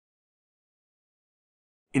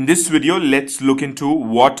In this video, let's look into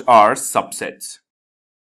what are subsets.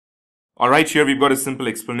 Alright, here we've got a simple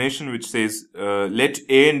explanation which says, let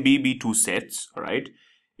A and B be two sets, alright.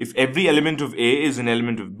 If every element of A is an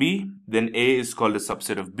element of B, then A is called a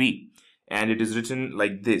subset of B. And it is written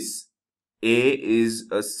like this. A is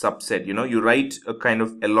a subset, you write a kind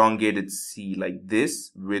of elongated C like this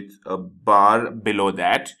with a bar below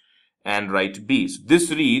that and write B. So this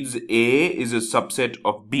reads A is a subset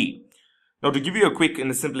of B. Now, to give you a quick and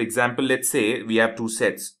a simple example, let's say we have two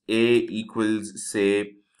sets. A equals,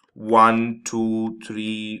 say, 1, 2,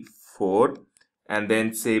 3, 4. And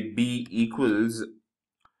then say B equals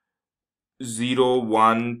 0,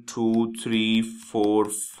 1, 2, 3, 4,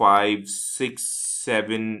 5, 6,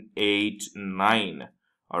 7, 8, 9.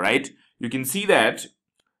 Alright? You can see that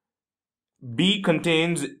B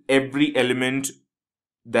contains every element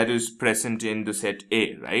that is present in the set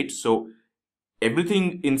A, right? So,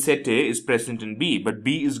 everything in set A is present in B, but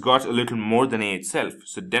B is got a little more than A itself.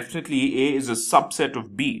 So definitely A is a subset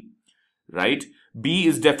of B, right? B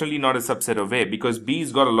is definitely not a subset of A because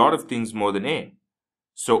B's got a lot of things more than A.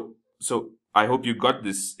 So I hope you got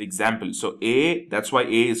this example. So A, that's why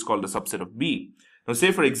A is called a subset of B. Now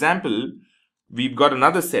say for example, we've got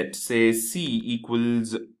another set, say C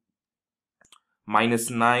equals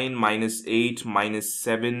 -9, -8,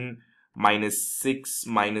 -7, -6,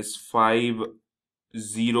 -5,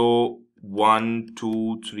 0, 1,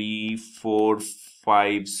 2, 3, 4,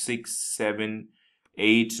 5, 6, 7,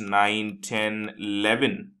 8, 9, 10,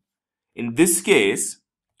 11. In this case,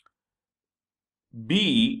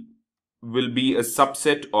 B will be a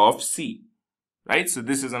subset of C, right? So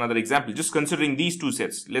this is another example. Just considering these two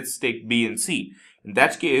sets, let's take B and C. In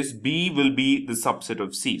that case, B will be the subset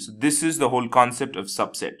of C. So this is the whole concept of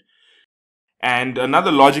subset. And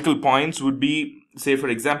another logical points would be, say for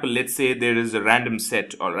example, let's say there is a random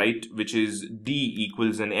set, alright, which is D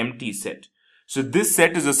equals an empty set. So this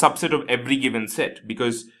set is a subset of every given set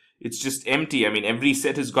because it's just empty. I mean, every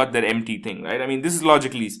set has got that empty thing, right? I mean, this is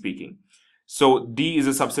logically speaking. So D is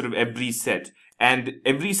a subset of every set and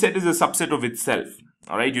every set is a subset of itself,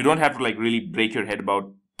 alright? You don't have to like really break your head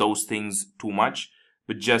about those things too much,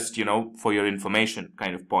 but just, for your information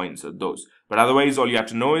kind of points are those. But otherwise, all you have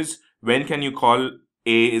to know is when can you call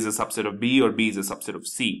A is a subset of B or B is a subset of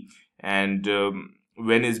C? And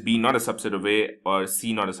when is B not a subset of A or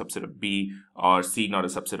C not a subset of B or C not a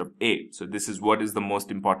subset of A? So this is what is the most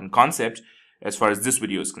important concept as far as this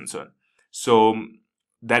video is concerned. So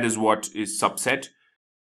that is what is subset.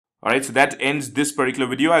 Alright, so that ends this particular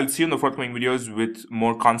video. I'll see you in the forthcoming videos with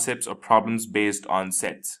more concepts or problems based on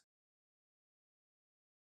sets.